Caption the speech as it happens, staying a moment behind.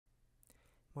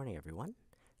Morning, everyone.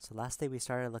 So last day we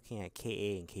started looking at Ka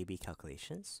and Kb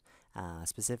calculations,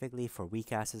 specifically for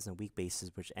weak acids and weak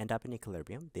bases which end up in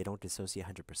equilibrium. They don't dissociate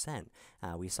 100%.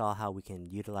 We saw how we can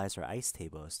utilize our ICE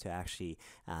tables to actually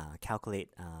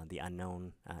calculate the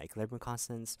unknown equilibrium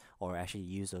constants, or actually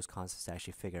use those constants to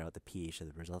actually figure out the pH of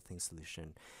the resulting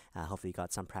solution. Hopefully you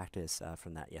got some practice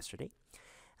from that yesterday.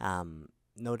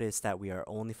 Notice that we are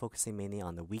only focusing mainly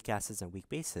on the weak acids and weak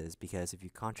bases, because if you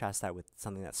contrast that with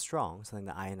something that's strong, something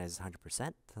that ionizes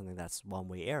 100%, something that's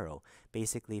one-way arrow,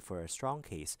 basically for a strong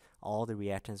case, all the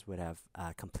reactants would have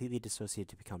completely dissociated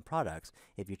to become products.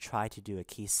 If you try to do a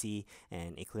Kc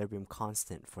and equilibrium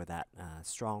constant for that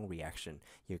strong reaction,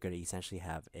 you're going to essentially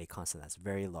have a constant that's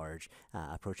very large,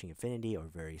 approaching infinity, or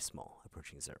very small,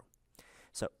 approaching zero.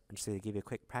 So I'm just going to give you a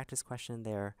quick practice question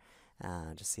there,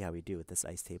 just see how we do with this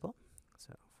ICE table.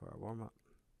 So for our warm-up,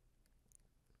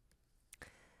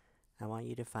 I want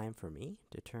you to find for me,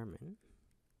 determine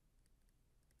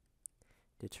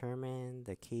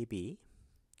the Kb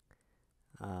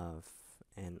of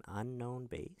an unknown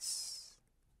base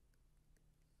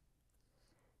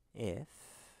if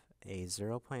a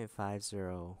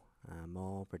 0.50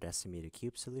 mole per decimeter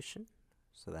cube solution,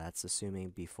 so that's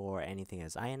assuming before anything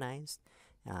is ionized,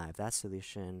 if that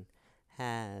solution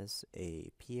has a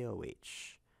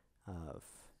pOH of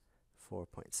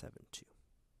 4.72.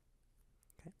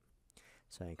 Okay,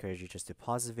 so I encourage you just to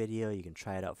pause the video. You can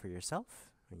try it out for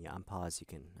yourself. When you unpause, you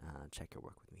can check your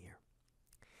work with me here.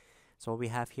 So what we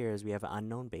have here is we have an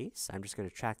unknown base. I'm just going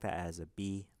to track that as a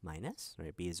B minus,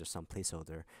 right? B is just some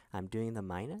placeholder. I'm doing the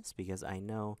minus because I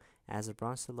know as a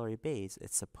Bronsted-Lowry base,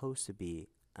 it's supposed to be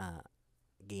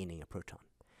gaining a proton.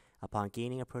 Upon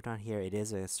gaining a proton here, it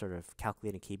is a sort of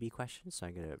calculating Kb question, so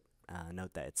I'm going to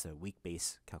note that it's a weak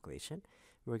base calculation.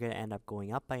 We're going to end up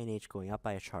going up by an H, going up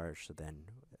by a charge, so then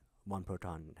one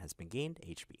proton has been gained,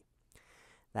 Hb.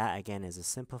 That, again, is a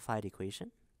simplified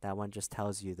equation. That one just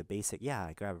tells you the basic, yeah,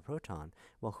 I grab a proton.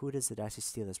 Well, who does it actually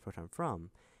steal this proton from?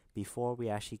 Before we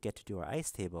actually get to do our ICE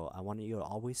table, I want you to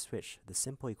always switch the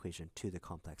simple equation to the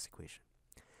complex equation.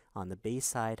 On the base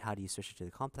side, how do you switch it to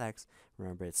the complex?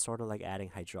 Remember, it's sort of like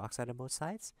adding hydroxide on both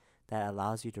sides. That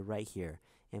allows you to write here,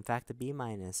 in fact, the B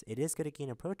minus, it is going to gain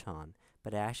a proton,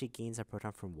 but it actually gains a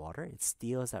proton from water. It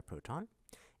steals that proton.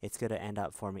 It's going to end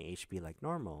up forming Hb like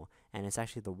normal, and it's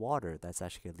actually the water that's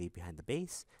actually going to leave behind the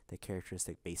base, the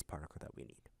characteristic base particle that we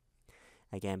need.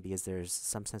 Again, because there's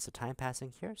some sense of time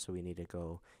passing here, so we need to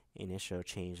go initial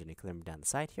change in equilibrium down the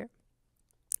side here.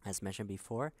 As mentioned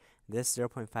before, this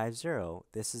 0.50,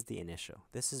 this is the initial.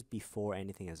 This is before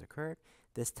anything has occurred.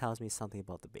 This tells me something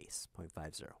about the base,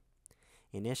 0.50.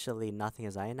 Initially, nothing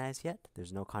is ionized yet.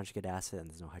 There's no conjugate acid and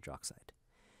there's no hydroxide.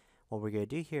 What we're going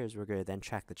to do here is we're going to then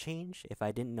track the change. If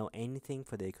I didn't know anything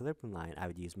for the equilibrium line, I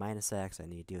would use minus x. I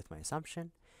need to deal with my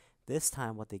assumption. This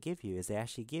time, what they give you is they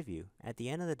actually give you, at the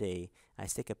end of the day, I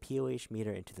stick a pOH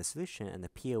meter into the solution, and the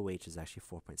pOH is actually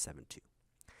 4.72.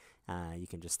 You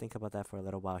can just think about that for a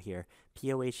little while here.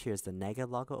 pOH here is the negative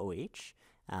log of OH.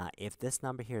 If this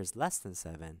number here is less than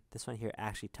 7, this one here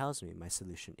actually tells me my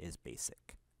solution is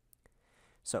basic.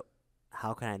 So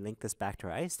how can I link this back to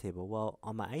our ICE table? Well,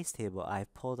 on my ICE table,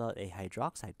 I've pulled out a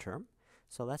hydroxide term.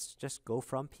 So let's just go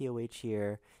from pOH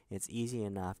here. It's easy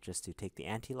enough just to take the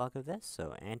antilog of this.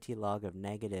 So antilog of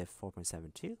negative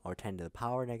 4.72, or 10 to the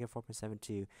power negative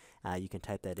 4.72. You can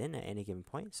type that in at any given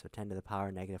point. So 10 to the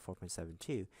power negative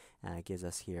 4.72 gives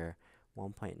us here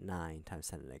 1.9 times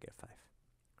 10 to the negative 5.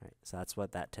 Right, so that's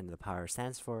what that 10 to the power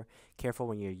stands for. Careful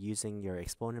when you're using your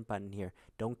exponent button here.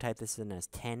 Don't type this in as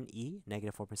 10e,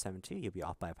 negative 4.72. You'll be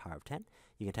off by a power of 10.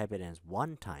 You can type it in as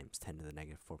 1 times 10 to the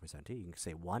negative 4.72. You can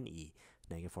say 1e,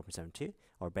 negative 4.72.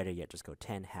 Or better yet, just go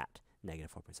 10 hat,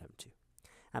 negative 4.72.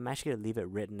 I'm actually going to leave it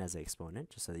written as an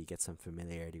exponent, just so that you get some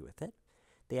familiarity with it.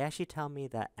 They actually tell me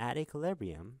that at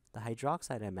equilibrium, the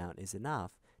hydroxide amount is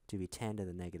enough to be 10 to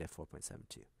the negative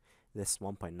 4.72. This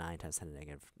 1.9 times 10 to the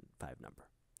negative 5 number.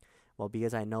 Well,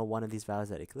 because I know one of these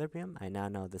values at equilibrium, I now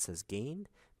know this is gained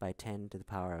by 10 to the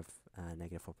power of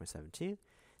negative 4.72.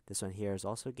 This one here is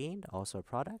also gained, also a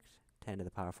product, 10 to the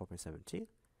power of 4.72.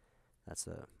 That's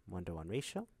a 1-to-1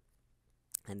 ratio.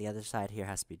 And the other side here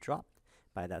has to be dropped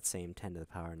by that same 10 to the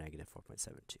power of negative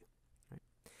 4.72. Right?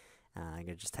 I'm going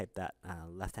to just type that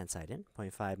left-hand side in,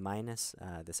 0.5 minus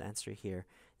this answer here.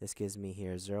 This gives me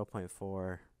here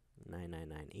 0.49998.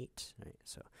 Right?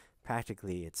 So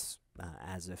practically, it's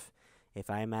as if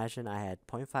I imagine I had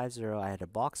 0.50, I had a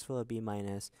box full of B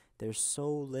minus, there's so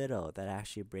little that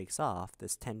actually breaks off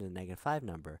this 10 to the negative 5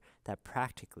 number that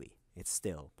practically it's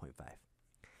still 0.5.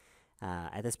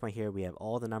 At this point here, we have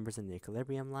all the numbers in the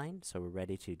equilibrium line, so we're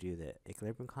ready to do the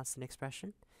equilibrium constant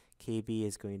expression. Kb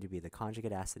is going to be the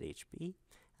conjugate acid HB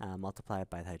multiplied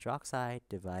by the hydroxide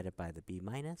divided by the B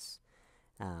minus.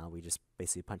 We just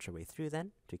basically punch our way through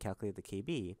then to calculate the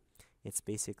Kb. It's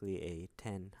basically a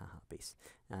 10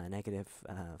 negative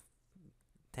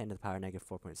 10 to the power negative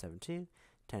 4.72,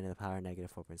 10 to the power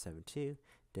negative 4.72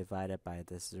 divided by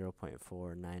this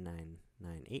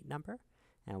 0.49998 number,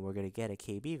 and we're going to get a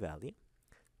Kb value.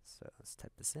 So let's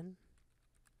type this in.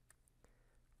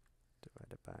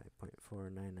 Divided by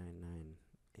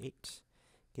 0.49998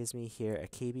 gives me here a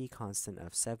Kb constant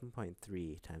of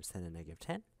 7.3 times 10 to the negative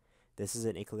 10. This is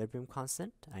an equilibrium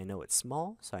constant. I know it's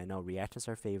small, so I know reactants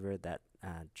are favored. That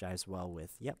jives well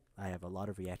with, yep, I have a lot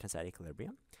of reactants at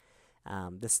equilibrium.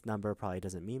 This number probably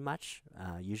doesn't mean much.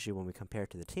 Usually when we compare it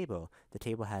to the table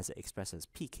has it expressed as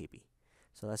pKb.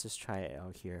 So let's just try it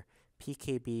out here.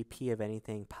 pKb, p of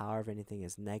anything, power of anything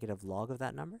is negative log of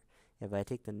that number. If I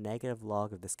take the negative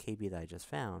log of this kb that I just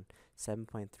found,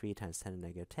 7.3 times 10 to the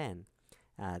negative 10,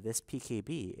 this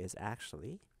pKb is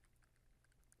actually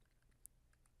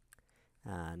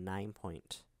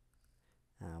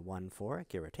 9.14,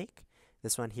 give or take.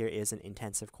 This one here is an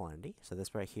intensive quantity, so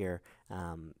this right here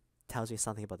tells you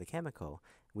something about the chemical.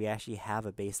 We actually have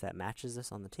a base that matches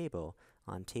this on the table.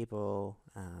 On table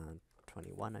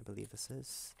 21, I believe this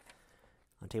is.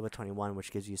 On table 21,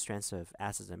 which gives you strengths of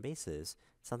acids and bases,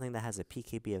 something that has a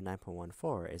pKb of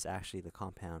 9.14 is actually the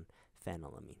compound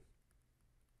phenylamine.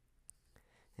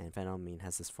 And phenylamine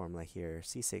has this formula here,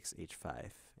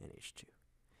 C6H5NH2.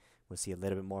 We'll see a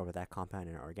little bit more about that compound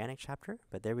in our organic chapter,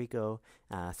 but there we go.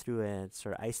 Through a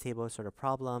sort of ice table sort of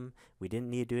problem, we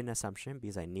didn't need to do an assumption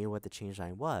because I knew what the change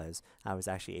line was. I was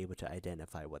actually able to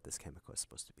identify what this chemical is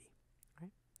supposed to be.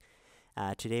 Right?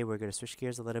 Today we're going to switch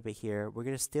gears a little bit here. We're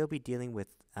going to still be dealing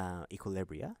with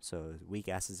equilibria, so weak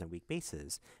acids and weak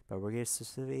bases, but we're going to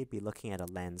specifically be looking at a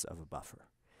lens of a buffer.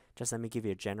 Just let me give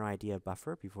you a general idea of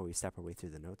buffer before we step our way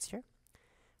through the notes here.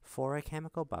 For a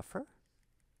chemical buffer,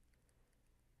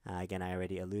 again, I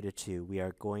already alluded to, we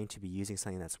are going to be using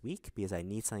something that's weak because I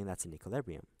need something that's in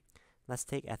equilibrium. Let's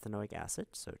take ethanoic acid,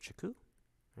 so CHQ.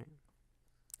 Right?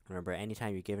 Remember,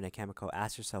 anytime you're given a chemical,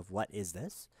 ask yourself, what is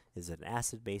this? Is it an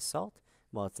acid-base salt?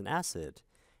 Well, it's an acid.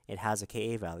 It has a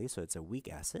Ka value, so it's a weak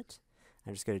acid.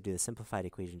 I'm just going to do the simplified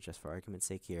equation just for argument's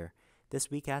sake here.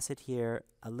 This weak acid here,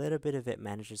 a little bit of it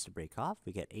manages to break off.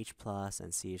 We get H plus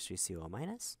and CH3COO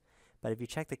minus. But if you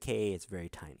check the Ka, it's very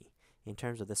tiny. In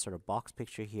terms of this sort of box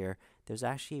picture here, there's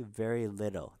actually very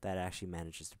little that actually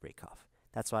manages to break off.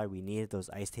 That's why we needed those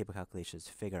ice table calculations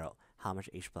to figure out how much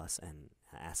H plus and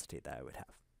acetate that I would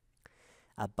have.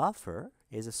 A buffer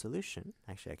is a solution.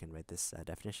 Actually, I can write this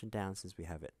definition down since we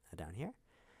have it down here.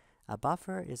 A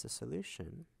buffer is a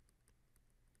solution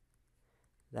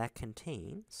that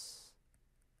contains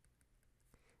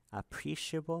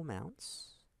appreciable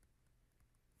amounts.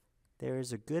 There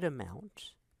is a good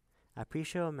amount,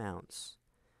 appreciable amounts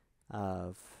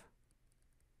of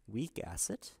weak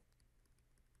acid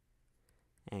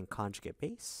and conjugate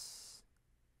base,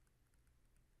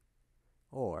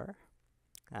 or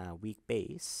weak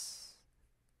base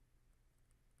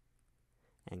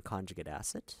and conjugate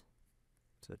acid.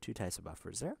 So two types of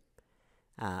buffers there.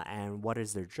 And what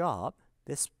is their job?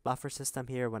 This buffer system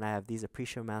here, when I have these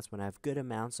appreciable amounts, when I have good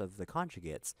amounts of the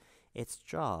conjugates, its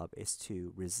job is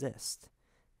to resist.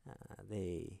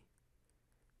 They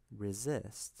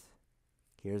resist,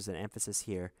 here's an emphasis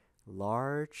here,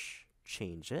 large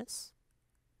changes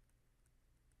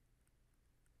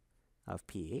of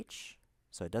pH.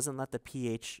 So it doesn't let the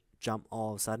pH jump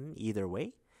all of a sudden either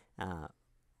way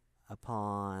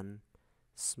upon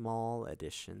small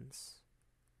additions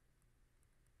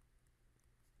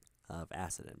of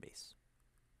acid and base.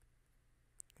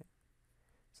 Okay.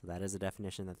 So that is a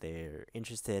definition that they're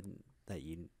interested that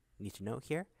you need to note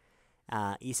here.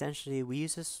 Essentially, we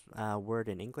use this word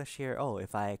in English here. Oh,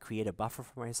 if I create a buffer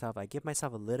for myself, I give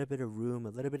myself a little bit of room, a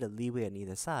little bit of leeway on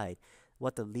either side.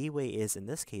 What the leeway is in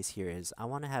this case here is I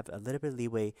want to have a little bit of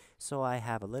leeway so I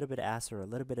have a little bit of acid or a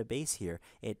little bit of base here.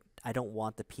 I don't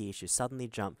want the pH to suddenly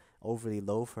jump overly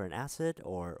low for an acid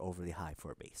or overly high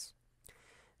for a base.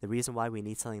 The reason why we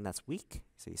need something that's weak,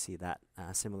 so you see that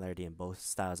similarity in both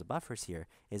styles of buffers here,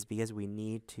 is because we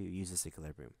need to use this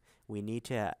equilibrium. We need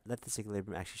to let this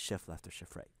equilibrium actually shift left or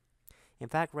shift right. In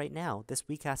fact, right now, this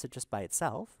weak acid just by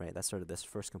itself, right, that's sort of this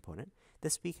first component,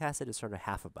 this weak acid is sort of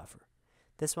half a buffer.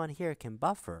 This one here can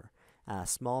buffer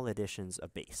small additions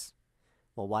of base.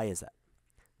 Well, why is that?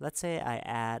 Let's say I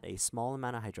add a small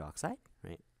amount of hydroxide,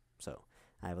 right? So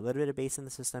I have a little bit of base in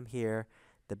the system here.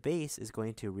 The base is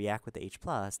going to react with the H+.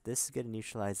 This is going to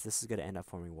neutralize. This is going to end up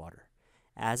forming water.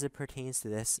 as it pertains to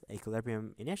this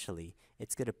equilibrium initially,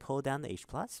 it's going to pull down the H+,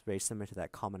 very similar to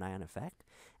that common ion effect,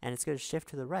 and it's going to shift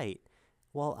to the right.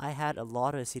 Well, I had a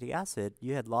lot of acetic acid,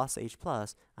 you had lost H+,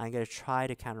 I'm going to try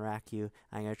to counteract you,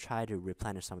 I'm going to try to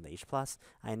replenish some of the H+.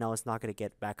 I know it's not going to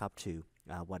get back up to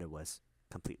what it was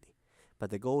completely. But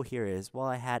the goal here is, well,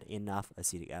 I had enough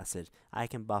acetic acid, I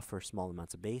can buffer small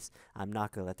amounts of base, I'm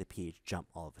not going to let the pH jump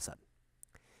all of a sudden.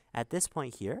 At this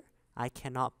point here, I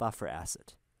cannot buffer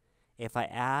acid. If I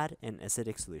add an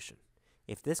acidic solution,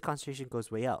 if this concentration goes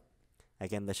way up,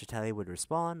 again, Le Chatelier would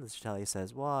respond. Le Chatelier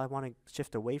says, well, I want to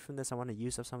shift away from this. I want to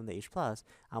use up some of the H+.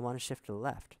 I want to shift to the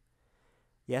left.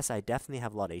 Yes, I definitely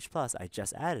have a lot of H+. I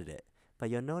just added it. But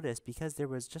you'll notice, because there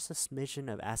was just a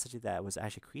smidgen of acetate that was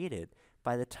actually created,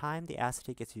 by the time the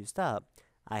acetate gets used up,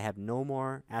 I have no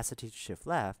more acetate to shift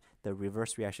left. The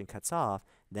reverse reaction cuts off.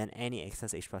 Then any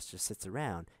excess H+ just sits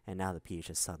around, and now the pH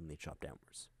has suddenly dropped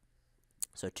downwards.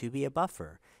 So to be a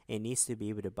buffer, it needs to be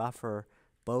able to buffer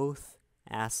both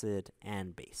acid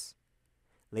and base.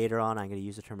 Later on, I'm going to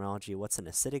use the terminology, what's an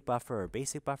acidic buffer or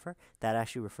basic buffer? That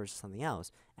actually refers to something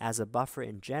else. As a buffer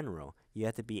in general, you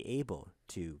have to be able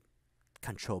to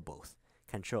control both.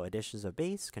 Control additions of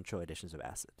base, control additions of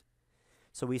acid.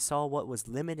 So we saw what was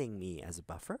limiting me as a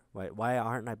buffer. Right? Why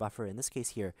aren't I buffer in this case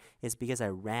here is because I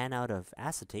ran out of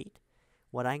acetate.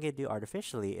 What I'm going to do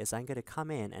artificially is I'm going to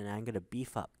come in and I'm going to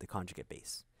beef up the conjugate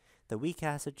base. The weak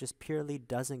acid just purely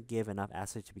doesn't give enough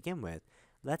acid to begin with.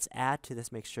 Let's add to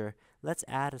this mixture, let's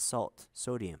add a salt,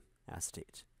 sodium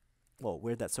acetate. Well,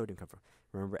 where'd that sodium come from?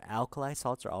 Remember, alkali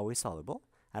salts are always soluble.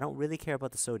 I don't really care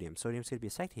about the sodium. Sodium's going to be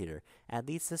a spectator. At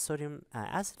least this sodium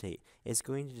acetate is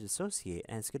going to dissociate,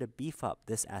 and it's going to beef up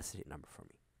this acetate number for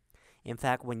me. In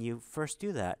fact, when you first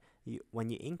do that, when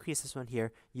you increase this one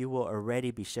here, you will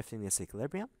already be shifting this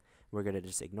equilibrium. We're going to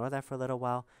just ignore that for a little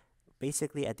while.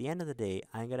 Basically, at the end of the day,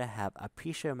 I'm going to have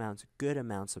appreciable amounts, good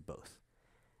amounts of both.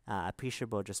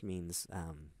 Appreciable just means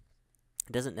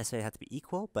it doesn't necessarily have to be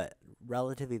equal, but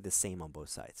relatively the same on both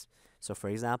sides. So for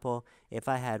example, if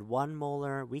I had 1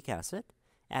 molar weak acid,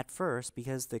 at first,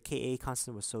 because the Ka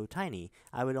constant was so tiny,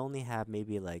 I would only have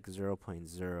maybe like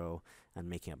 0.0, I'm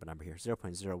making up a number here,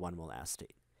 0.01 mole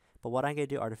acetate. But what I'm going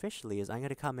to do artificially is I'm going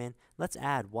to come in, let's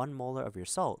add 1 molar of your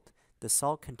salt. The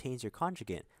salt contains your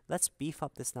conjugate. Let's beef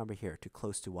up this number here to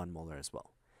close to 1 molar as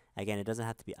well. Again, it doesn't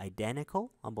have to be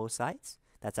identical on both sides.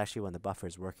 That's actually when the buffer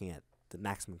is working at the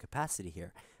maximum capacity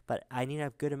here. But I need to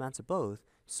have good amounts of both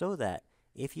so that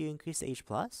if you increase the H+,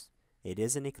 it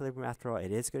is an equilibrium after all,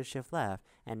 it is going to shift left,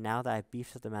 and now that I've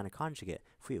beefed up the amount of conjugate,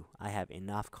 phew, I have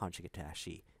enough conjugate to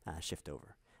actually shift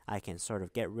over. I can sort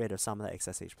of get rid of some of that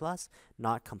excess H+,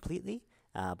 not completely,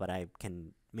 but I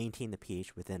can maintain the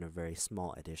pH within a very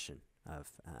small addition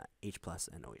of H+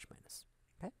 and OH-.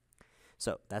 Okay?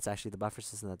 So that's actually the buffer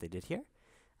system that they did here.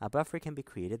 A buffer can be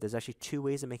created. There's actually 2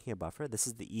 ways of making a buffer. This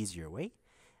is the easier way.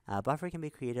 A buffer can be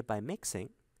created by mixing.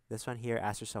 This one here,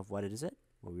 ask yourself, what is it?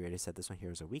 Well, we already said this one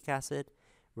here is a weak acid.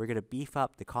 We're going to beef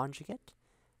up the conjugate.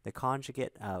 The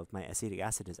conjugate of my acetic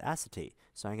acid is acetate.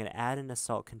 So I'm going to add in a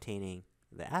salt containing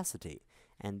the acetate.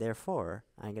 And therefore,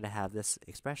 I'm going to have this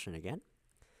expression again.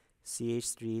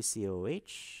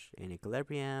 CH3COOH in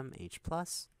equilibrium, H+.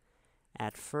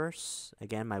 At first,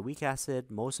 again, my weak acid,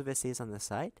 most of it stays on this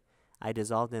side. I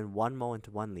dissolved in 1 mole into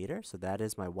 1 liter, so that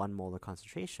is my 1 molar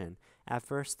concentration. At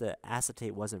first, the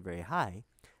acetate wasn't very high.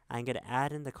 I'm going to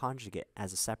add in the conjugate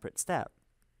as a separate step.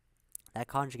 That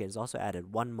conjugate is also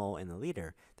added 1 mole in the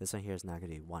liter. This one here is now going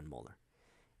to be 1 molar.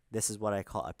 This is what I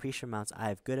call appreciable amounts. I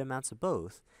have good amounts of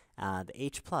both. The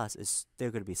H+ is still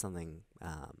going to be something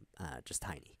just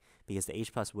tiny, because the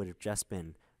H+ would have just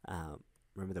been,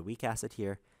 remember the weak acid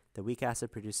here, the weak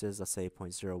acid produces, let's say,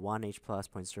 0.01 H+,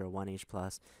 0.01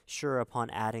 H+. Sure, upon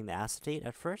adding the acetate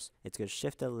at first, it's going to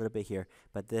shift a little bit here,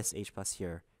 but this H+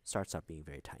 here starts out being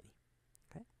very tiny.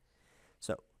 Okay,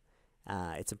 so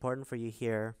it's important for you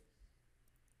here.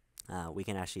 We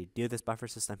can actually do this buffer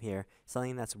system here,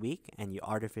 something that's weak, and you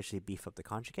artificially beef up the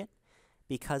conjugate.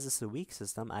 Because it's a weak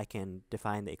system, I can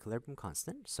define the equilibrium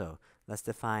constant. So let's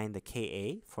define the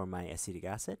Ka for my acetic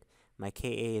acid. My Ka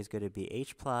is going to be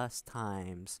H+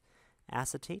 times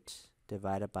acetate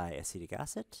divided by acetic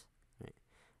acid. Right.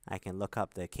 I can look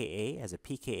up the Ka as a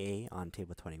pKa on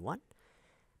table 21.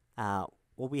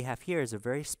 What we have here is a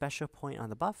very special point on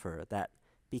the buffer that,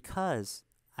 because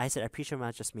I said appreciable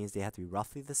amount just means they have to be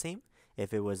roughly the same.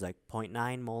 If it was like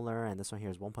 0.9 molar and this one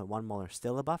here is 1.1 molar,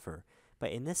 still a buffer.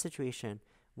 But in this situation,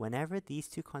 whenever these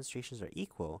two concentrations are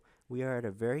equal, we are at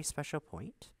a very special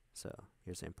point. So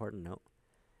here's an important note.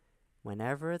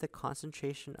 Whenever the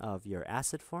concentration of your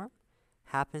acid form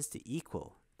happens to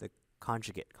equal the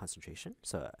conjugate concentration.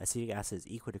 So acetic acid is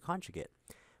equal to conjugate.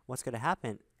 What's going to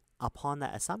happen upon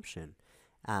that assumption?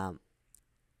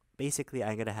 Basically,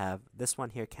 I'm going to have this one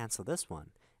here cancel this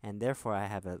one, and therefore I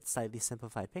have a slightly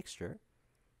simplified picture.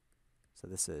 So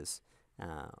this is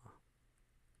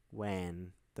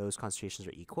when those concentrations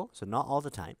are equal. So not all the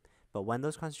time, but when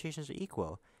those concentrations are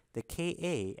equal, the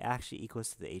Ka actually equals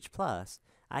to the H+.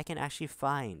 I can actually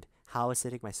find how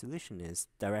acidic my solution is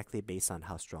directly based on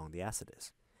how strong the acid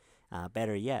is.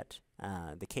 Better yet,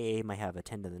 the Ka might have a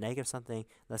 10 to the negative something.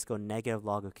 Let's go negative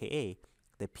log of Ka.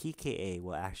 The pKa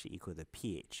will actually equal the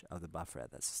pH of the buffer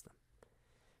at that system.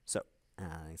 So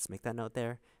let's make that note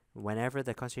there. Whenever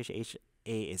the concentration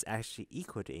HA is actually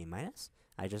equal to A minus,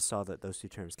 I just saw that those two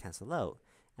terms cancel out.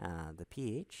 The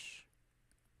pH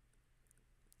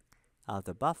of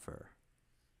the buffer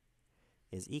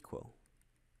is equal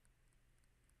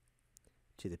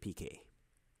to the pKa.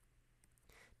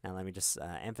 Now let me just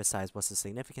emphasize what's the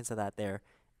significance of that there.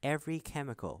 Every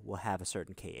chemical will have a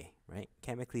certain Ka, right?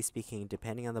 Chemically speaking,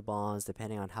 depending on the bonds,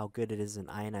 depending on how good it is in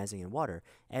ionizing in water,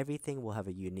 everything will have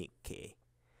a unique Ka.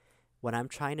 When I'm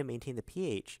trying to maintain the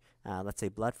pH, let's say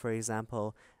blood, for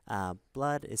example,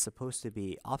 blood is supposed to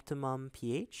be optimum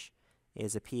pH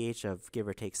is a pH of give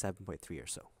or take 7.3 or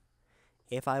so.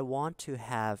 If I want to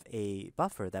have a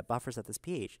buffer that buffers at this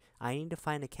pH, I need to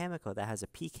find a chemical that has a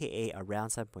pKa around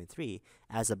 7.3.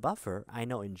 As a buffer, I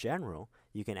know in general,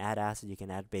 you can add acid, you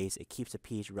can add base, it keeps the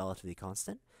pH relatively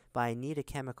constant, but I need a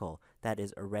chemical that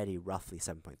is already roughly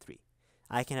 7.3.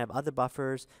 I can have other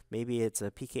buffers, maybe it's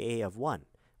a pKa of 1,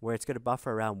 where it's going to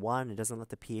buffer around 1, it doesn't let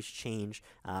the pH change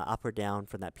up or down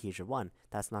from that pH of 1.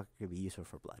 That's not going to be useful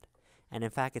for blood. And in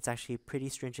fact, it's actually pretty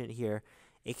stringent here.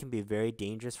 It can be very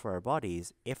dangerous for our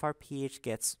bodies if our pH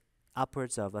gets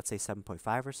upwards of, let's say,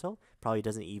 7.5 or so. Probably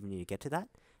doesn't even need to get to that.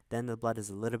 Then the blood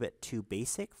is a little bit too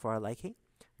basic for our liking.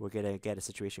 We're going to get a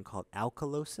situation called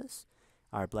alkalosis.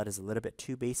 Our blood is a little bit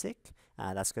too basic.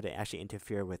 That's going to actually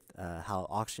interfere with how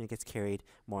oxygen gets carried.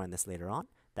 More on this later on.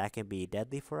 That can be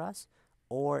deadly for us.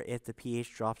 Or if the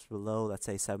pH drops below, let's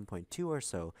say 7.2 or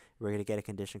so, we're going to get a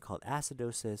condition called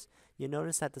acidosis. You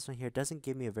notice that this one here doesn't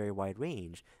give me a very wide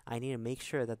range. I need to make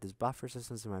sure that there's buffer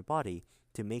systems in my body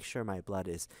to make sure my blood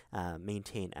is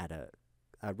maintained at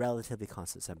a relatively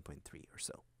constant 7.3 or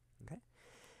so. Okay.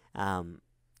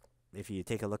 If you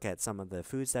take a look at some of the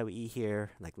foods that we eat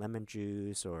here, like lemon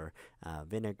juice or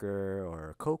vinegar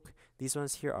or Coke, these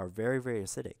ones here are very, very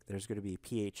acidic. There's going to be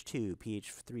pH 2,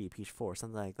 pH 3, pH 4,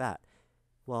 something like that.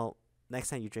 Well, next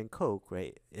time you drink Coke,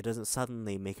 right, it doesn't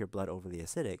suddenly make your blood overly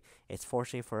acidic. It's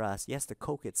fortunate for us, yes, the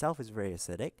Coke itself is very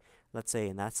acidic. Let's say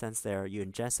in that sense there, you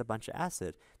ingest a bunch of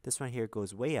acid. This one here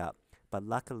goes way up. But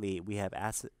luckily, we have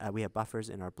buffers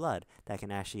in our blood that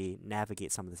can actually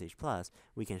navigate some of this H+.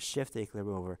 We can shift the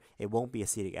equilibrium over. It won't be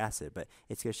acetic acid, but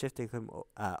it's going to shift the equilibrium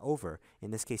over.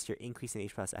 In this case, your increasing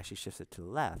H+ actually shifts it to the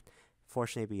left.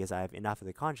 Fortunately, because I have enough of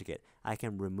the conjugate, I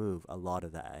can remove a lot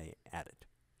of that I added.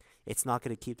 It's not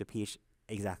going to keep the pH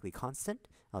exactly constant,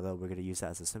 although we're going to use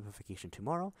that as a simplification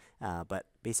tomorrow. But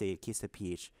basically, it keeps the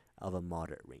pH of a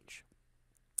moderate range.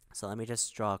 So let me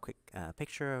just draw a quick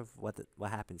picture of what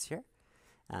happens here.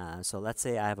 So let's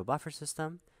say I have a buffer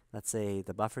system. Let's say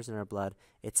the buffers in our blood,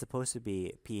 it's supposed to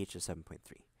be pH of 7.3.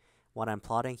 What I'm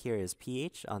plotting here is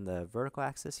pH on the vertical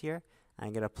axis here.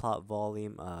 I'm going to plot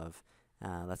volume of,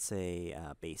 let's say,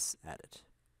 base added.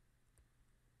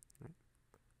 Right.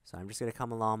 So I'm just going to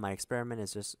come along. My experiment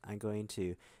is just, I'm going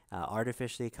to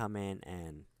artificially come in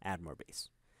and add more base.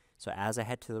 So as I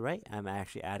head to the right, I'm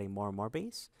actually adding more and more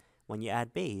base. When you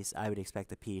add base, I would expect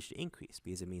the pH to increase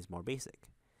because it means more basic.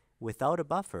 Without a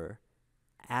buffer,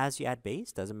 as you add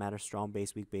base, doesn't matter strong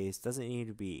base, weak base, doesn't need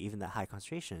to be even that high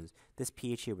concentrations, this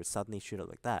pH here would suddenly shoot up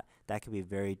like that. That could be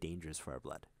very dangerous for our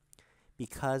blood.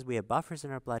 Because we have buffers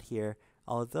in our blood here,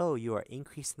 although you are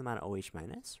increasing the amount of OH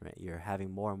minus, right, you're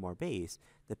having more and more base,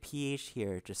 the pH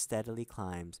here just steadily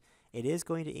climbs. It is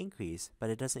going to increase, but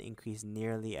it doesn't increase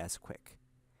nearly as quick.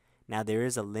 Now, there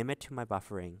is a limit to my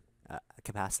buffering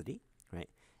capacity, right?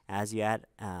 As you add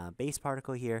base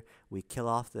particle here, we kill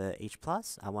off the H+.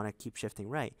 I want to keep shifting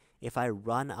right. If I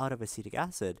run out of acetic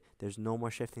acid, there's no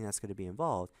more shifting that's going to be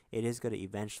involved. It is going to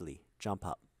eventually jump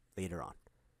up later on.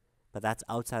 But that's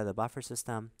outside of the buffer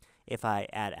system. If I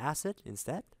add acid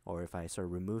instead, or if I sort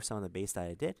of remove some of the base that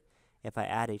I did, if I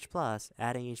add H+,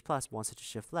 adding H+ wants it to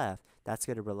shift left, that's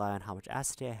going to rely on how much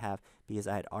acid I have because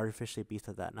I had artificially beefed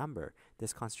up that number.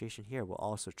 This concentration here will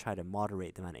also try to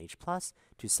moderate the amount of H+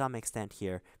 to some extent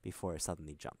here before it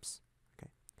suddenly jumps. Okay,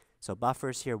 so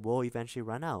buffers here will eventually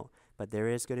run out, but there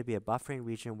is going to be a buffering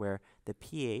region where the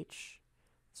pH,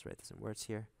 let's write this in words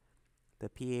here, the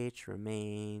pH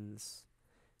remains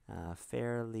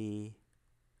fairly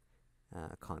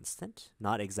constant.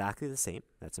 Not exactly the same,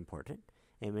 that's important.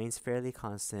 It remains fairly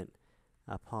constant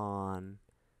upon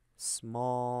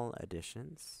small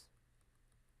additions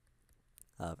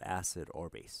of acid or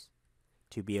base.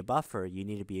 To be a buffer, you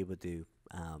need to be able to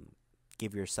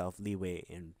give yourself leeway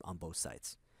on both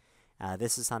sides.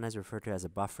 This is sometimes referred to as a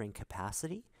buffering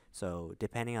capacity. So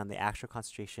depending on the actual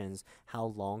concentrations, how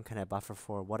long can I buffer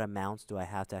for, what amounts do I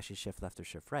have to actually shift left or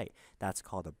shift right, that's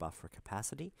called a buffer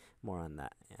capacity. More on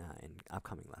that in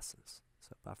upcoming lessons.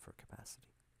 So buffer capacity.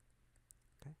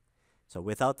 Okay. So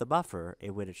without the buffer,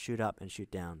 it would shoot up and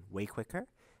shoot down way quicker.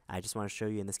 I just want to show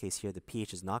you in this case here, the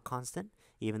pH is not constant.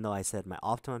 Even though I said my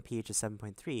optimum pH is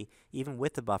 7.3, even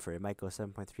with the buffer, it might go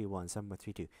 7.31,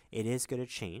 7.32. It is going to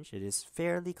change. It is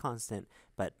fairly constant,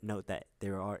 but note that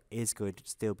there is going to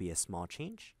still be a small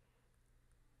change.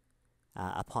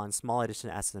 Upon small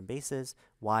addition of acids and bases,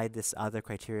 why this other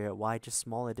criteria? Why just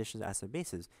small additions of acids and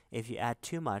bases? If you add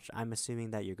too much, I'm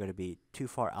assuming that you're going to be too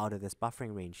far out of this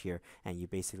buffering range here, and you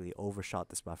basically overshot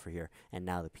this buffer here, and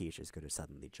now the pH is going to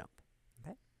suddenly jump.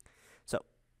 Okay? So,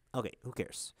 okay, who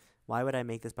cares? Why would I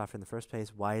make this buffer in the first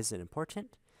place? Why is it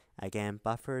important? Again,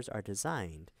 buffers are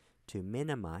designed to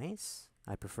minimize,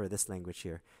 I prefer this language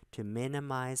here, to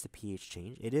minimize the pH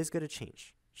change. It is going to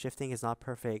change. Shifting is not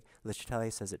perfect. Le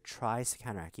Chatelier says it tries to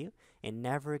counteract you. It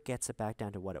never gets it back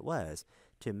down to what it was.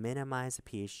 To minimize the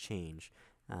pH change,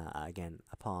 again,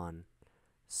 upon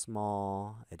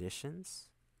small additions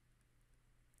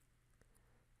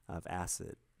of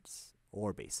acids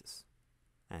or bases.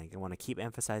 And I want to keep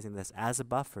emphasizing this. As a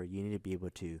buffer, you need to be able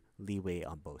to leeway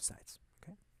on both sides.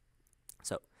 Okay.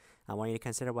 So I want you to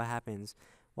consider what happens.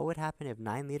 What would happen if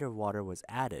 9 liters of water was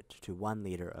added to 1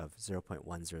 liter of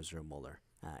 0.100 molar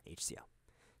HCl?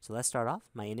 So let's start off.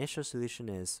 My initial solution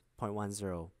is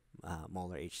 0.10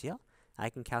 molar HCl. I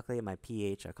can calculate my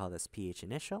pH. I call this pH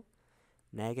initial.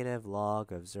 Negative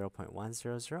log of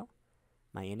 0.100.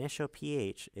 My initial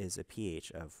pH is a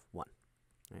pH of 1.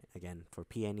 Right? Again, for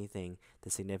P anything, the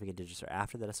significant digits are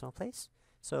after the decimal place.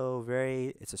 So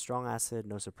it's a strong acid,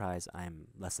 no surprise, I'm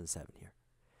less than 7 here.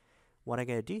 What I'm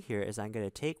going to do here is I'm going to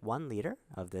take 1 liter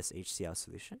of this HCl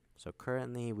solution. So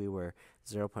currently we were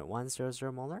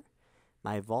 0.100 molar.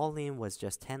 My volume was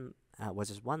just 1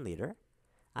 liter.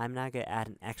 I'm now going to add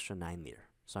an extra 9 liter.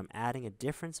 So I'm adding a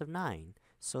difference of 9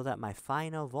 so that my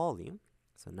final volume,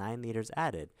 so 9 liters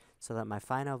added, so that my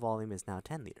final volume is now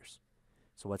 10 liters.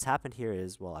 So what's happened here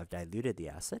is, well, I've diluted the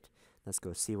acid. Let's go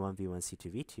C1, V1,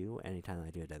 C2, V2 anytime I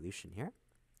do a dilution here.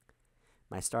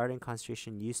 My starting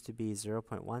concentration used to be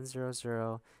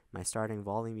 0.100. My starting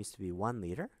volume used to be 1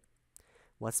 liter.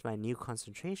 What's my new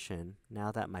concentration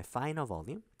now that my final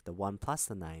volume, the 1 plus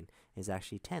the 9, is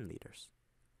actually 10 liters?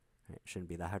 Right, it shouldn't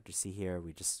be that hard to see here.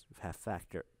 We just have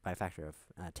by factor of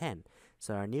 10.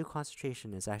 So our new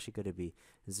concentration is actually going to be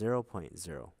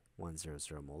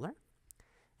 0.0100 molar.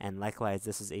 And likewise,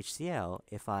 this is HCl.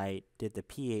 If I did the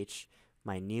pH,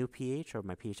 my new pH or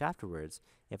my pH afterwards,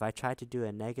 if I tried to do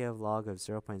a negative log of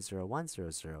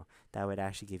 0.0100, that would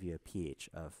actually give you a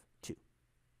pH of 2.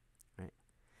 Right?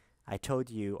 I told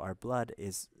you our blood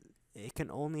it can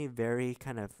only vary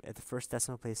kind of at the first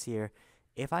decimal place here.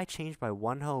 If I change by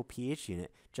 1 whole pH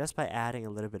unit just by adding a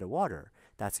little bit of water,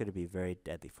 that's going to be very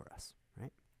deadly for us.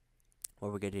 Right?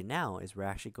 What we're going to do now is we're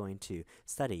actually going to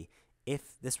study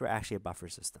if this were actually a buffer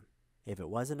system. If it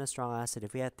wasn't a strong acid,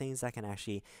 if we had things that can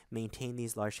actually maintain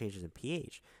these large changes in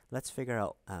pH, let's figure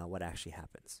out what actually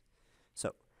happens.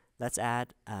 So let's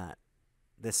add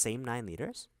the same 9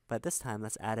 liters, but this time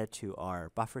let's add it to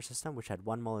our buffer system, which had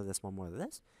 1 mole of this, 1 mole of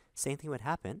this. Same thing would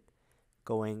happen.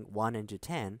 Going 1 into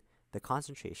 10, the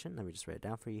concentration, let me just write it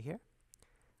down for you here.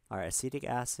 Our acetic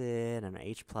acid and our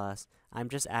H+, I'm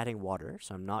just adding water,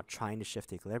 so I'm not trying to shift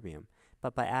the equilibrium.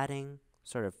 But by adding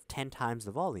sort of 10 times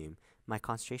the volume, my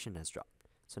concentration has dropped.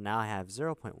 So now I have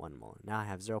 0.1 molar. Now I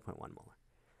have 0.1 molar.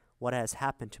 What has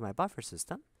happened to my buffer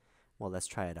system? Well, let's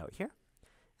try it out here.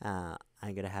 I'm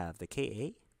going to have the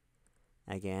Ka,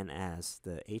 again, as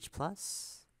the H+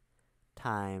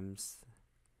 times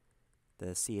the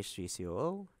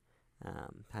CH3COO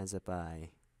times it by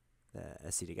the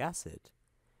acetic acid.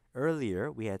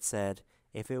 Earlier, we had said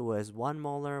if it was 1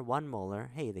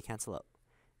 molar, hey, they cancel out.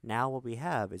 Now what we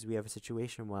have is we have a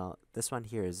situation, well, this one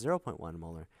here is 0.1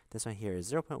 molar, this one here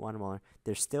is 0.1 molar.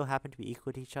 They still happen to be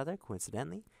equal to each other,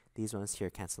 coincidentally. These ones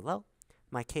here cancel out.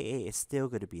 My Ka is still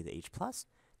going to be the H+.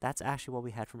 That's actually what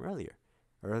we had from earlier.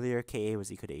 Earlier, Ka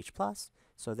was equal to H+,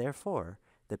 so therefore,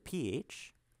 the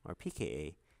pH, or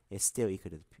pKa, is still equal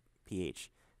to the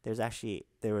pH.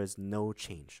 There was no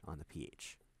change on the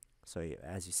pH. So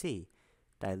as you see,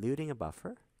 diluting a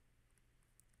buffer.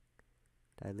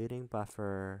 Diluting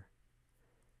buffer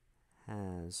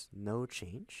has no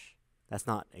change. That's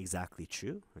not exactly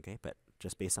true, okay, but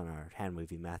just based on our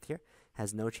hand-wavy math here,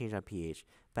 has no change on pH.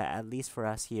 But at least for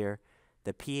us here,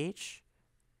 the pH,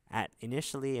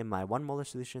 initially in my 1 molar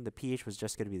solution, the pH was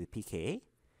just going to be the pKa.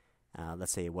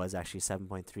 Let's say it was actually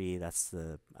 7.3, that's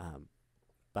the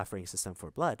buffering system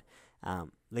for blood.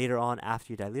 Later on,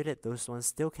 after you dilute it, those ones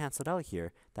still canceled out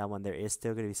here. That one there is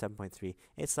still going to be 7.3.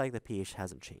 It's like the pH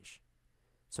hasn't changed.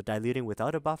 So diluting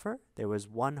without a buffer, there was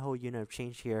 1 whole unit of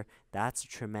change here. That's a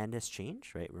tremendous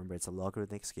change, right? Remember, it's a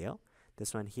logarithmic scale.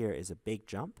 This one here is a big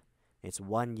jump. It's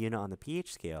 1 unit on the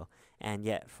pH scale. And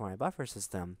yet, for my buffer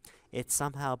system, it's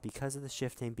somehow, because of the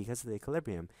shifting, because of the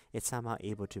equilibrium, it's somehow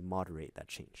able to moderate that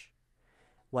change.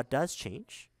 What does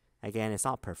change? Again, it's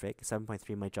not perfect.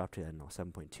 7.3 might drop to, I don't know,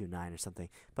 7.29 or something,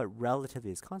 but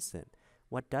relatively is constant.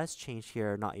 What does change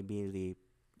here, not immediately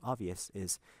obvious,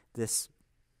 is this: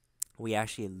 we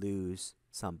actually lose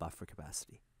some buffer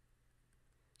capacity.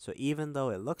 So even though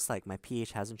it looks like my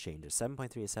pH hasn't changed, it's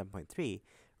 7.3 is 7.3,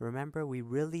 remember we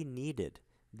really needed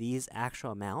these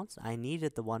actual amounts. I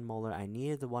needed the 1 molar, I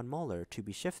needed the 1 molar to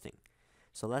be shifting.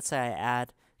 So let's say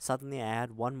suddenly I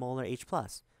add 1 molar H+.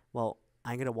 Well,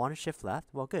 I'm going to want to shift left.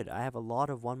 Well, good. I have a lot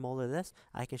of 1 molar of this.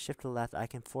 I can shift to the left. I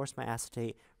can force my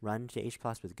acetate, run to H+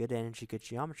 with good energy, good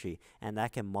geometry, and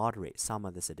that can moderate some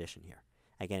of this addition here.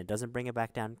 Again, it doesn't bring it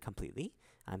back down completely.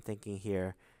 I'm thinking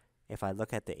here, if I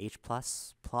look at the H+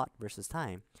 plot versus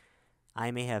time,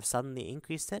 I may have suddenly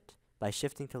increased it. By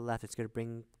shifting to the left, it's going to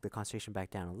bring the concentration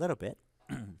back down a little bit.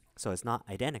 So it's not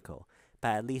identical,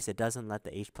 but at least it doesn't let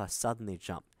the H+ suddenly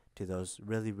jump to those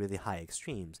really, really high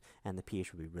extremes, and the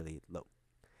pH will be really low.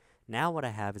 Now what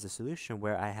I have is a solution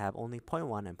where I have only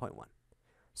 0.1 and 0.1.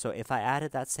 So if I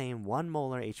added that same 1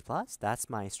 molar H+, that's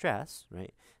my stress,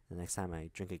 right? The next time I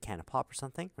drink a can of pop or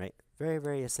something, right? Very,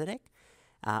 very acidic.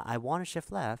 I want to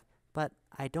shift left, but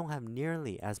I don't have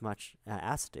nearly as much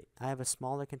acetate. I have a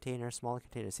smaller container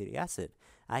acetic acid.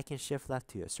 I can shift left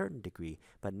to a certain degree,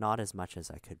 but not as much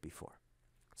as I could before.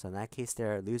 So in that case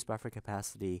there, lose buffer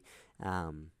capacity.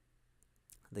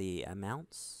 The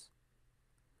amounts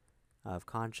of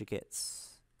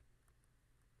conjugates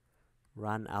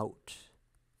run out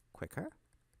quicker.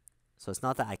 So it's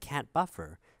not that I can't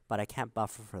buffer, but I can't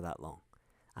buffer for that long.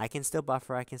 I can still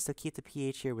buffer, I can still keep the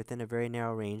pH here within a very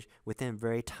narrow range, within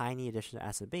very tiny addition of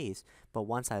acid base, but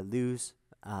once I lose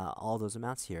all those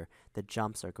amounts here, the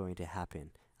jumps are going to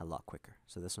happen a lot quicker.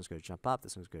 So this one's going to jump up,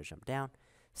 this one's going to jump down.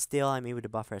 Still, I'm able to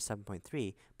buffer at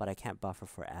 7.3, but I can't buffer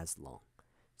for as long.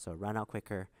 So run out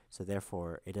quicker, so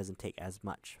therefore it doesn't take as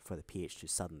much for the pH to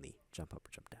suddenly jump up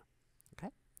or jump down.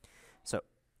 Okay? So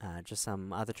just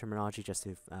some other terminology just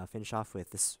to finish off with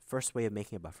this first way of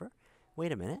making a buffer.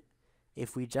 Wait a minute.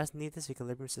 If we just need this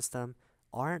equilibrium system,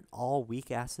 aren't all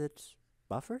weak acids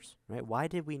buffers, right? Why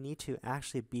did we need to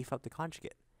actually beef up the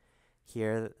conjugate?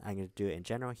 Here, I'm going to do it in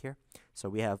general here. So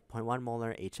we have 0.1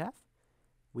 molar HF.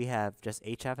 We have just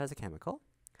HF as a chemical.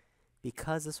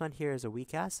 Because this one here is a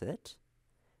weak acid,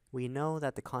 we know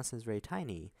that the constant is very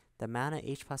tiny. The amount of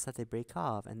H+ that they break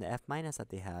off and the F- that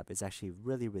they have is actually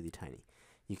really, really tiny.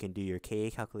 You can do your Ka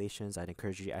calculations. I'd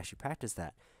encourage you to actually practice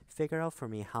that. Figure out for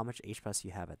me how much H+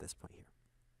 you have at this point here.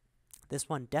 This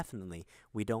one, definitely,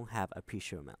 we don't have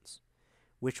appreciable amounts.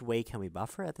 Which way can we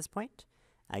buffer at this point?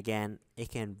 Again, it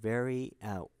can very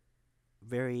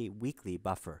weakly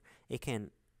buffer. It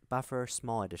can buffer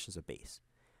small additions of base.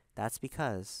 That's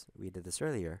because, we did this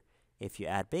earlier, if you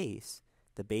add base,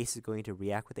 the base is going to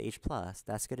react with the H+.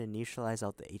 That's going to neutralize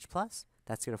out the H+.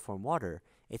 That's going to form water.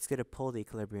 It's going to pull the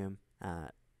equilibrium,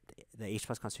 the H+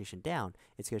 concentration down.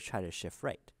 It's going to try to shift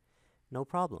right. No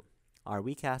problem. Our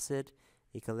weak acid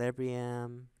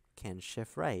equilibrium can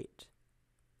shift right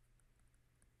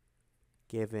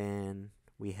given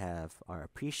we have our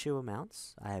appreciable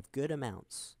amounts. I have good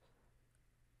amounts,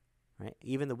 right?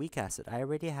 Even the weak acid, I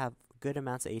already have good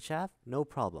amounts of HF, no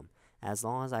problem. As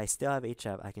long as I still have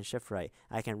HF, I can shift right.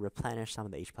 I can replenish some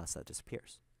of the H+ that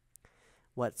disappears.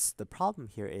 What's the problem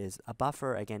here is a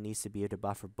buffer, again, needs to be able to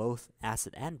buffer both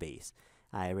acid and base.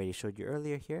 I already showed you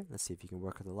earlier here. Let's see if you can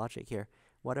work with the logic here.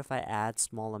 What if I add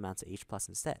small amounts of H+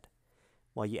 instead?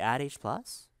 Well, you add H+,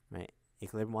 right?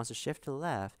 Equilibrium wants to shift to the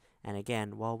left. And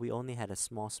again, while we only had a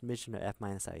small smidgen of F-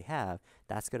 that we have,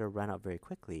 that's going to run out very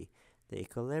quickly. The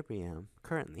equilibrium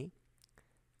currently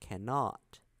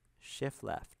cannot shift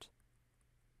left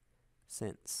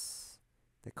since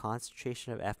the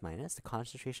concentration of F-, the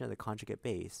concentration of the conjugate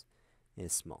base,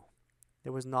 is small.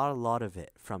 There was not a lot of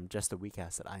it from just the weak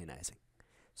acid ionizing.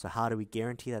 So how do we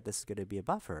guarantee that this is going to be a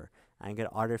buffer? I'm going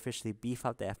to artificially beef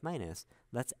up the F minus.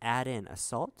 Let's add in a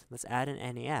salt. Let's add in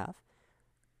NaF.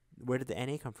 Where did the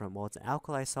Na come from? Well, it's an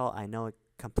alkali salt. I know it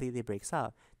completely breaks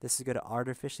up. This is going to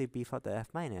artificially beef up the F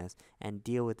minus and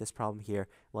deal with this problem here.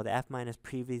 Well, the F minus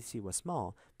previously was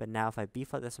small, but now if I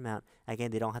beef up this amount,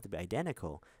 again, they don't have to be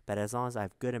identical, but as long as I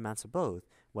have good amounts of both,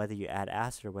 whether you add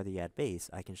acid or whether you add base,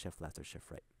 I can shift left or shift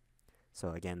right.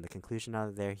 So again, the conclusion out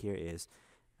of there here is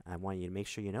I want you to make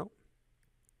sure you know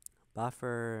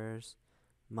buffers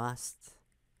must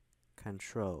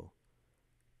control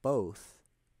both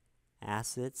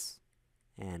acids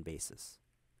and bases.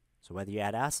 So whether you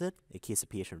add acid, it keeps the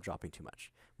pH from dropping too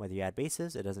much. Whether you add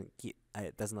bases, it doesn't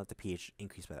let the pH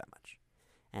increase by that much.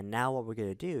 And now what we're going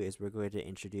to do is we're going to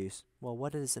introduce, well,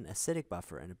 what is an acidic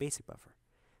buffer and a basic buffer?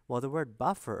 Well, the word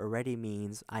buffer already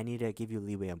means I need to give you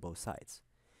leeway on both sides.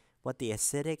 What the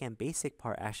acidic and basic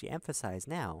part actually emphasize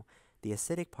now, the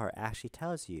acidic part actually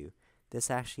tells you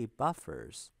this actually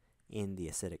buffers in the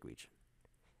acidic region.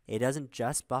 It doesn't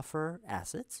just buffer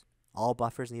acids. All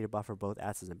buffers need to buffer both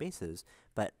acids and bases,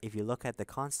 but if you look at the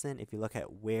constant, if you look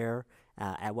at where,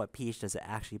 at what pH does it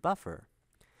actually buffer,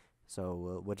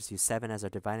 so we'll just use 7 as our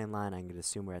dividing line. I'm going to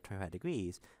assume we're at 25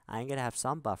 degrees. I'm going to have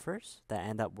some buffers that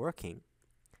end up working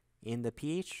in the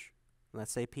pH,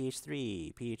 let's say pH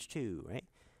 3, pH 2, right?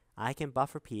 I can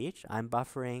buffer pH. I'm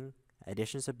buffering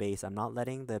additions of base. I'm not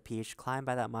letting the pH climb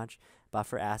by that much.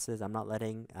 Buffer acids. I'm not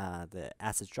letting the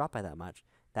acids drop by that much.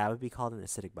 That would be called an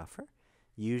acidic buffer.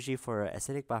 Usually for an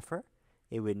acidic buffer,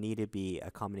 it would need to be a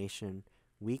combination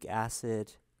weak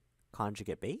acid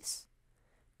conjugate base,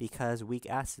 because weak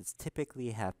acids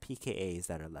typically have pKa's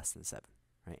that are less than 7,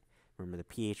 right? Remember, the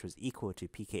pH was equal to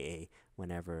pKa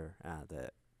whenever the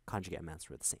conjugate amounts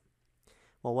were the same.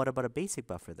 Well, what about a basic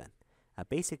buffer then? A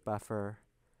basic buffer,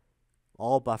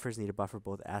 all buffers need to buffer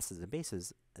both acids and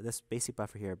bases. This basic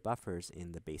buffer here buffers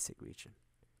in the basic region.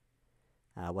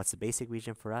 What's the basic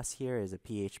region for us here is a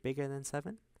pH bigger than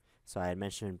 7. So I had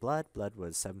mentioned blood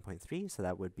was 7.3, so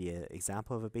that would be an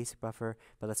example of a basic buffer,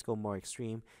 but let's go more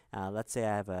extreme. Let's say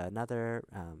I have another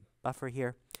buffer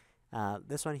here.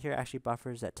 This one here actually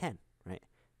buffers at 10, right?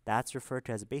 That's referred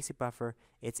to as a basic buffer.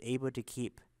 It's able to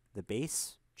keep the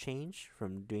base change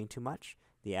from doing too much,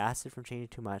 the acid from changing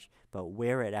too much, but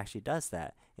where it actually does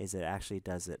that is it actually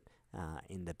does it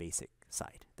in the basic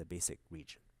side, the basic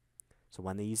region. So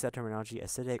when they use that terminology,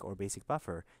 acidic or basic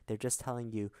buffer, they're just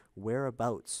telling you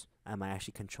whereabouts am I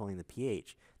actually controlling the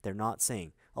pH. They're not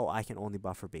saying, oh, I can only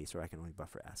buffer base or I can only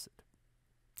buffer acid.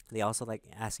 They also like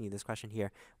asking you this question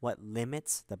here, what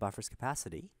limits the buffer's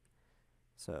capacity?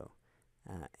 So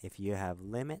if you have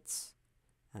limits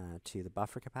to the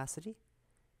buffer capacity,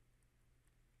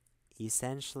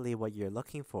 essentially what you're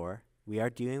looking for, we are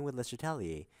dealing with Le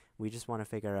Chatelier. We just want to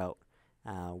figure out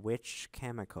which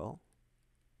chemical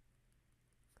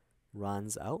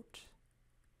runs out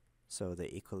so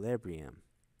the equilibrium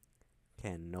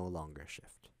can no longer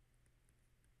shift.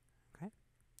 Okay,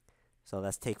 so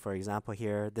let's take, for example,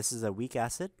 here, this is a weak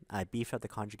acid. I beefed up the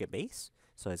conjugate base,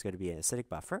 so it's going to be an acidic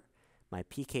buffer. My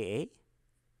pKa,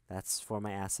 that's for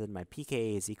my acid, my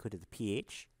pKa is equal to the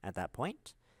pH at that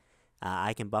point.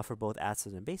 I can buffer both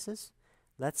acids and bases.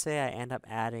 Let's say I end up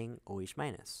adding OH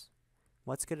minus.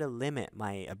 What's going to limit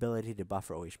my ability to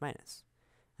buffer OH minus?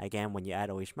 Again, when you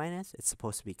add OH minus, it's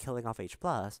supposed to be killing off H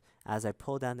plus. As I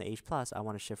pull down the H plus, I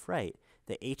want to shift right.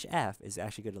 The HF is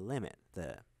actually going to limit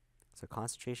so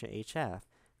concentration HF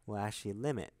will actually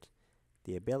limit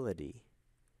the ability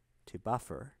to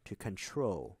buffer, to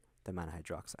control the amount of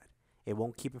hydroxide. It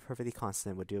won't keep it perfectly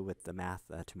constant. We'll deal with the math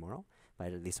tomorrow, but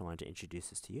at least I wanted to introduce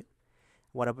this to you.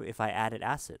 What if I added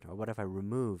acid, or what if I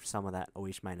removed some of that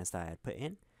OH minus that I had put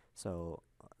in? So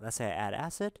let's say I add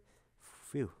acid.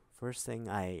 Phew. First thing,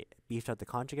 I beefed up the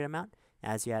conjugate amount.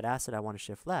 As you add acid, I want to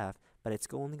shift left, but it's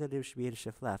only going to be able to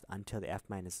shift left until the F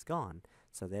minus is gone.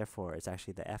 So therefore, it's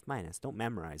actually the F minus. Don't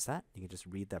memorize that. You can just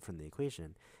read that from the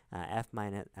equation. F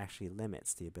minus actually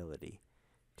limits the ability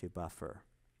to buffer,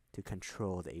 to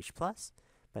control the H plus.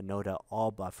 But note that all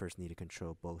buffers need to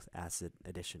control both acid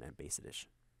addition and base addition.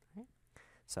 Right?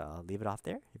 So I'll leave it off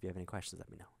there. If you have any questions, let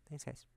me know. Thanks, guys.